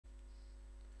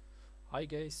Hi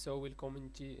guys, so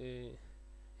welcome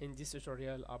in this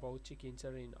tutorial about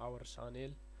Tkinter in our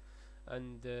channel,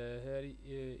 and here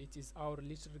it is our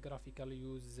little graphical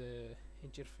use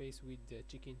interface with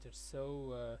Tkinter.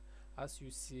 So as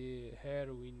you see here,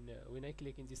 when I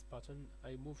click in this button,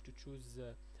 I move to choose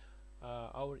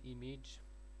our image.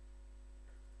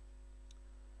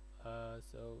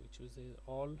 So we choose it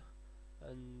all,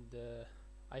 and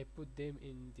I put them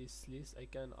in this list. I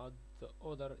can add the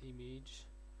other image,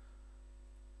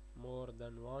 more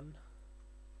than one.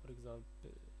 For example,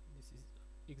 this is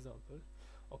example.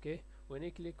 Okay, when I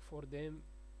click for them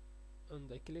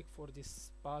and I click for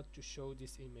this path to show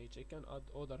this image, I can add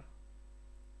other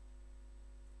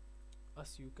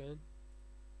as you can,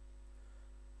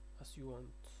 as you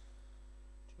want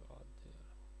to add there.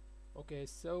 Okay,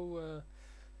 so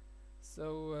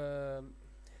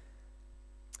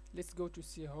let's go to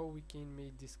see how we can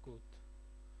make this code.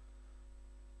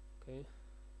 Okay,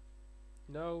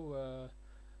 now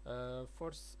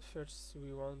first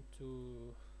we want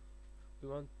to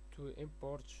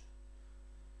import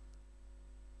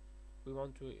we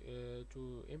want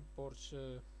to import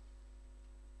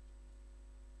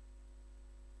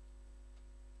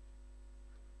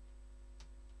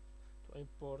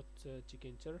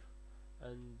Tkinter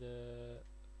and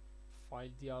file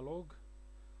dialog.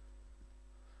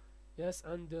 Yes,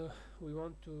 and we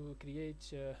want to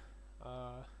create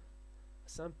a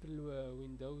sample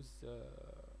windows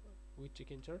with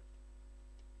Tkinter,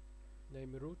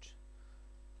 name root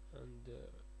and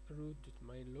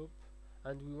root.myloop,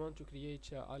 and we want to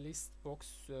create a list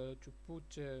box to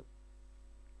put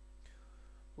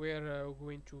where we're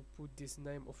going to put this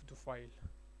name of the file.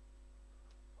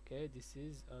 Okay, this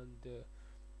is, and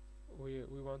we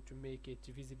want to make it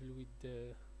visible with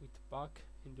back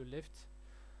in the left,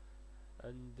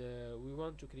 and we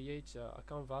want to create a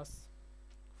canvas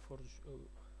for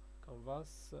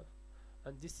canvas,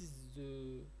 and this is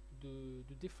the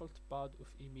default path of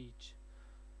image.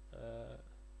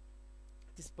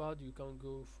 This path you can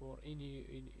go for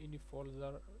any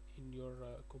folder in your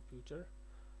computer,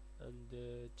 and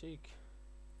take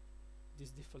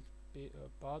this default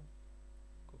path,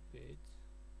 copy it.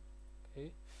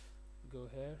 Okay, go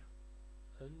here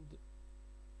and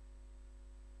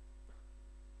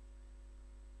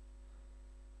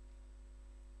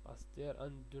pass there,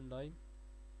 and the name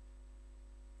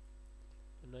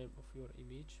of your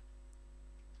image.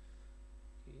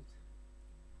 Okay.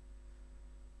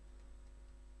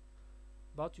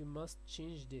 But you must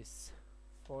change this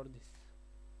for this.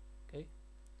 Okay,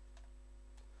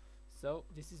 so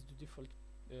this is the default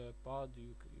path.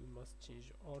 You must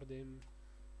change all them.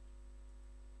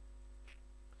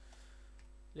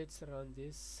 Let's run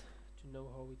this to know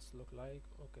how it's look like.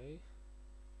 Okay,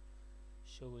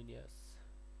 showing, yes,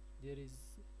 there is,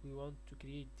 we want to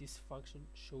create this function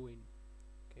showing.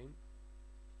 Okay,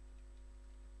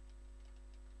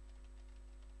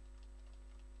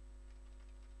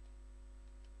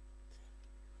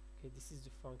 okay, this is the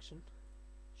function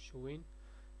showing.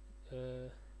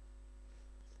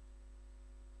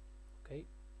 Okay,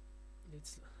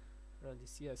 let's run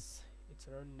this. Yes, it's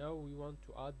run. Now we want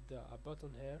to add a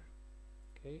button here.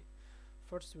 Okay,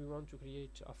 first we want to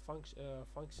create a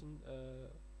function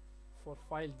for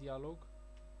file dialog,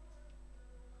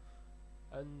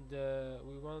 and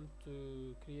we want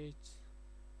to create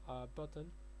a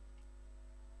button.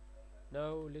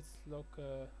 Now let's look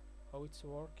how it's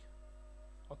work.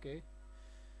 Okay,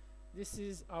 this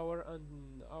is our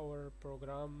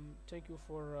program. Thank you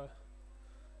for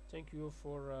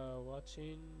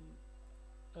watching,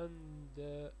 and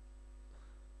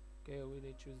okay, we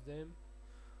need to choose them.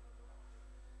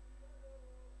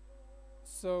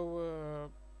 So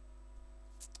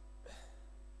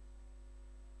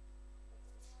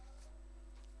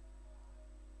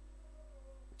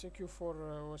thank you for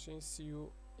watching. See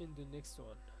you in the next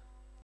one.